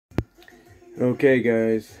Okay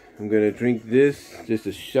guys, I'm gonna drink this, just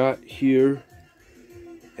a shot here,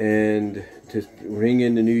 and just ring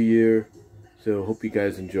in the new year. So hope you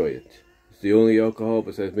guys enjoy it. It's the only alcohol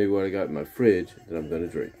besides maybe what I got in my fridge that I'm gonna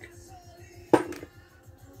drink. And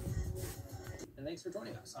thanks for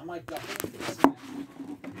joining us. I'm Mike Duffy.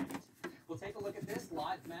 We'll take a look at this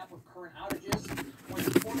live map of current outages. More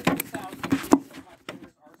than 42,000 customers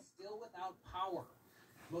are still without power.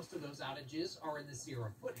 Most of those outages are in the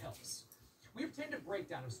Sierra foothills. We obtained a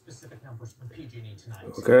breakdown of specific numbers from PG&E tonight.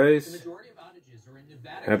 Well, guys, the majority of outages are in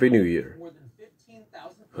Nevada. Happy New Year. More than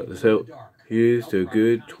 15,000 people Let's hope in the dark. here's to a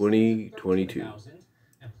good 2022.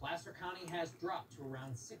 And Placer County has dropped to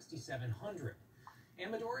around 6,700.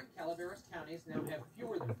 Amador and Calaveras counties now have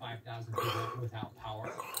fewer than 5,000 people without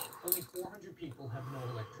power. Only 400 people have no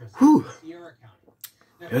electricity in Sierra County.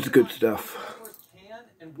 Now, that's good stuff.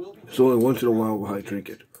 It's only once in a while I drink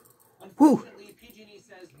it. Whew.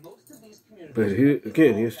 But here,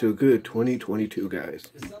 again, here's to a good 2022, guys.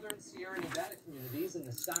 The southern Sierra Nevada communities in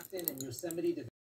the Stockton and Yosemite